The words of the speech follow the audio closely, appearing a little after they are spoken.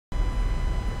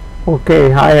Okay,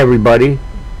 hi everybody.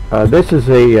 This is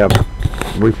a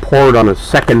report on a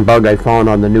second bug I found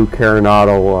on the new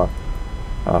Carenado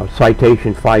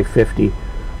Citation 550.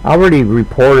 I already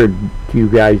reported to you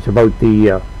guys about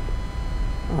the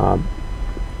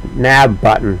nav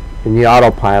button in the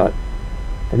autopilot.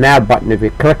 The nav button, if you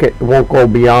click it, it won't go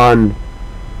beyond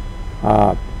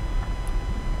arm.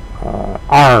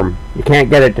 You can't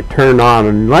get it to turn on.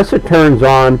 And unless it turns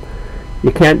on,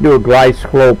 you can't do a glide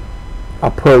slope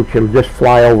approach and just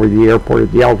fly over the airport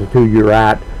at the altitude you're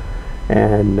at.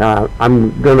 And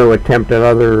I'm going to attempt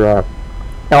another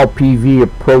LPV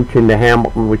approach into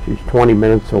Hamilton, which is 20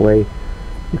 minutes away.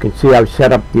 You can see I've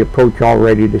set up the approach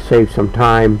already to save some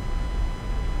time,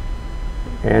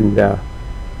 and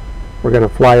we're going to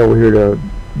fly over here to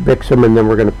Bixham, and then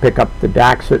we're going to pick up the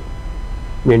Daxit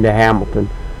into Hamilton.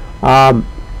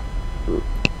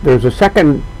 There's a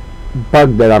second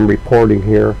bug that I'm reporting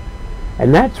here,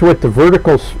 and that's with the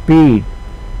vertical speed.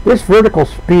 This vertical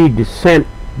speed descent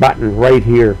button right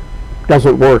here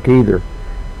doesn't work either.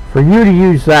 For you to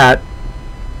use that,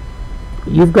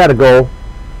 you've got to go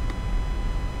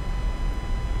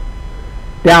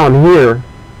down here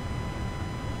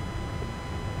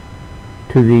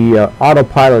to the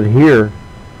autopilot here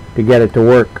to get it to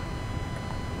work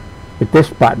with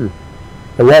this button.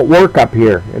 It won't work up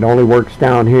here. It only works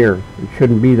down here. It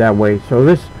shouldn't be that way. So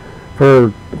this,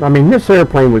 this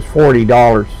airplane was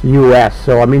 $40 US.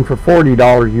 So for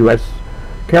 $40 US,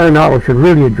 Carenado should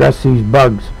really address these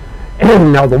bugs.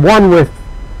 Now the one with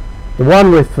the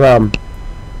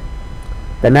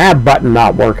nav button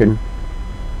not working,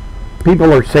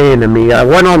 people are saying to me, I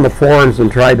went on the forums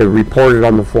and tried to report it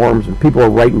on the forums, and people are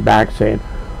writing back saying,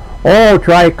 oh,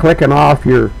 try clicking off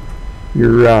your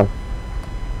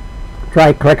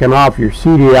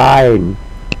CDI and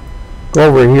go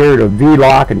over here to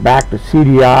VLOC and back to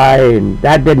CDI, and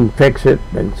that didn't fix it.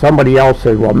 And somebody else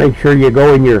said, well, make sure you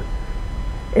go in your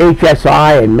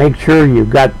HSI and make sure you've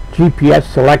got GPS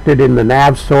selected in the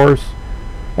nav source.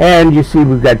 And you see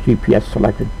we've got GPS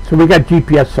selected. So we got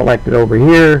GPS selected over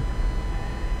here,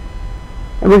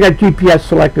 and we got GPS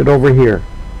selected over here,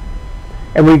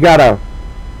 and we got a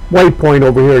waypoint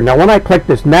over here. Now when I click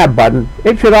this nav button,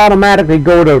 it should automatically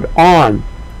go to on,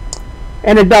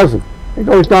 and it doesn't. It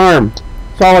goes to arm.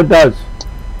 That's all it does.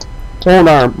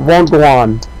 Won't go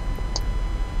on.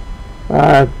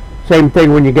 Same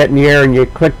thing when you get in the air and you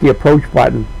click the approach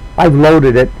button. I've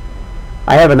loaded it.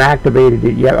 I haven't activated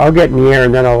it yet. I'll get in the air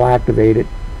and then I'll activate it.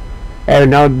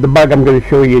 And now the bug I'm going to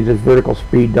show you is this vertical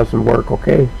speed doesn't work.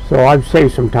 Okay, so I've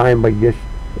saved some time by just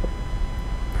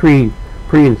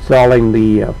pre-installing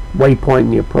the waypoint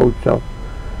and the approach. So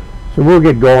we'll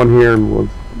get going here and we'll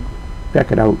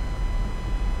check it out.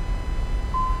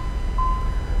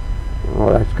 Oh,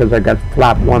 that's because I got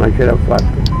flap 1. I should have flap 2.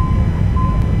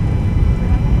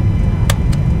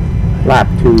 Flap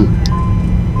 2.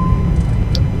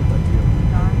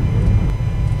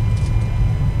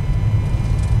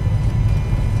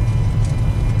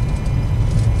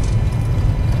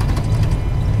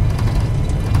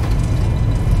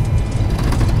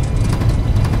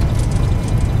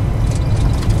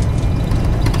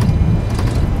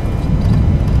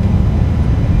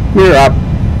 Gear up.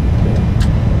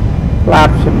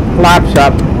 Flaps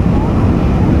up.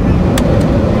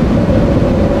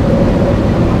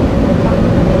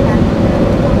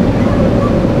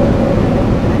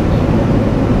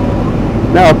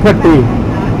 Now I'll put the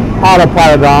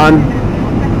autopilot on.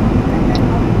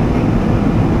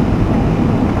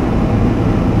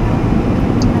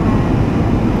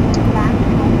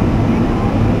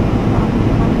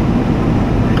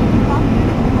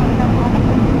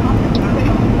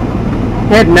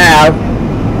 Hit nav.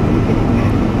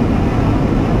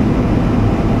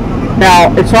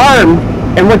 Now it's armed,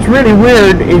 and what's really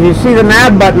weird is you see the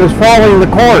nav button is following the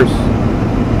course,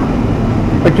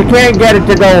 but you can't get it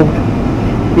to go.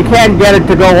 You can't get it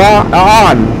to go on,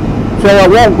 so it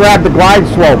won't grab the glide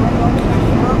slope.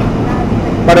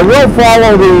 But it will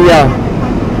follow to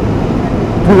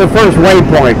the first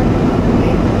waypoint.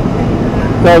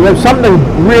 So there's something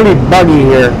really buggy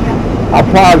here. I'll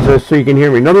pause this so you can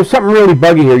hear me. Now there's something really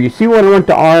buggy here. You see when I went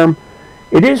to arm,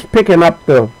 it is picking up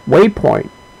the waypoint,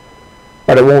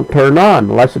 but it won't turn on.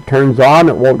 Unless it turns on,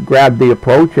 it won't grab the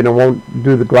approach and it won't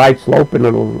do the glide slope, and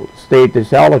it'll stay at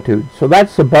this altitude. So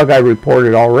that's the bug I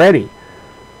reported already.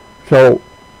 So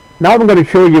now I'm going to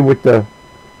show you with the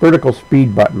vertical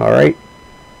speed button, alright?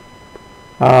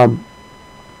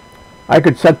 I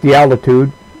could set the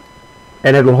altitude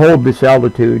and it'll hold this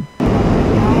altitude.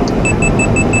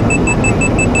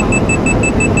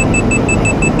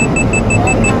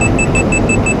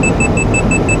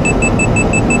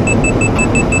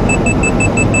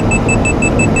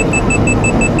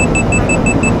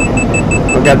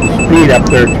 speed up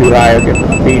there too high. I'll get the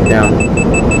speed down.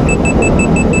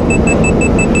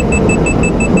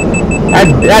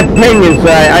 That ping is,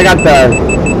 I got the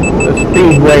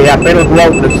speed way up. It'll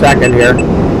float in a second here.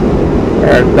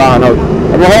 There it's gone out.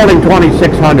 We're holding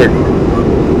 2600.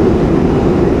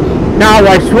 Now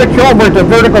I switch over to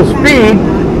vertical speed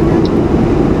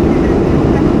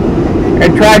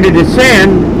and try to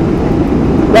descend.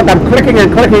 Look, I'm clicking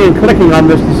and clicking and clicking on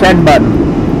this descend button.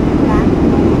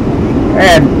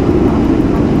 And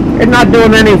it's not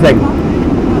doing anything.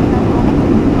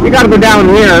 You gotta go down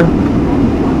here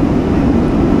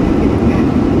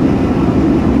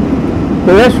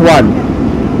to this one.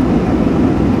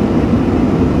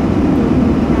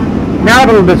 Now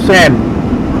it'll descend.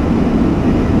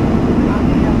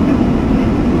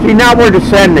 See, now we're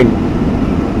descending.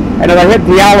 And if I hit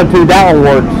the altitude, that one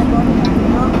works.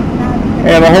 And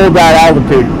it'll hold that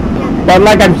altitude. But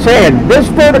like I'm saying, this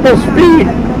vertical speed,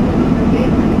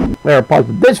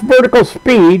 this vertical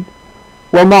speed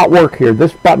will not work here.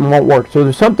 This button won't work. So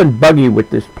there's something buggy with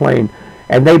this plane.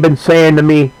 And they've been saying to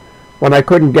me, when I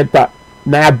couldn't get the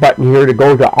nav button here to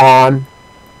go to on,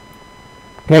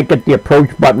 can't get the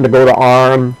approach button to go to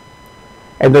on,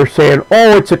 and they're saying,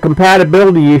 oh, it's a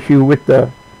compatibility issue with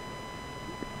the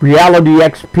Reality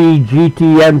XP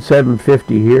GTN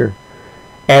 750 here.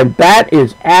 And that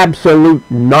is absolute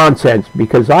nonsense,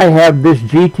 because I have this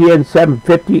GTN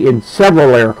 750 in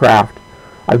several aircraft.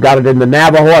 I've got it in the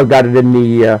Navajo, I've got it in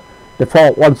the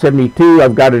Default 172,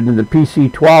 I've got it in the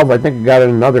PC-12, I think I got it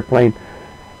in another plane.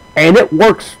 And it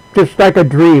works just like a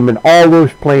dream in all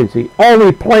those planes. The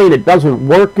only plane it doesn't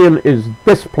work in is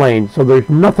this plane. So there's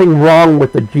nothing wrong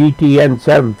with the GTN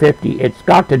 750. It's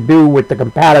got to do with the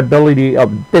compatibility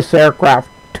of this aircraft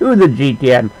to the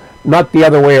GTN, not the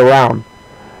other way around.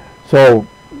 So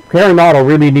Carenado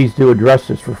really needs to address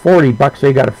this. For 40 bucks,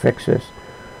 they got to fix this.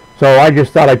 So I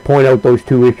just thought I'd point out those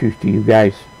two issues to you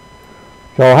guys.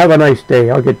 So have a nice day.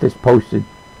 I'll get this posted.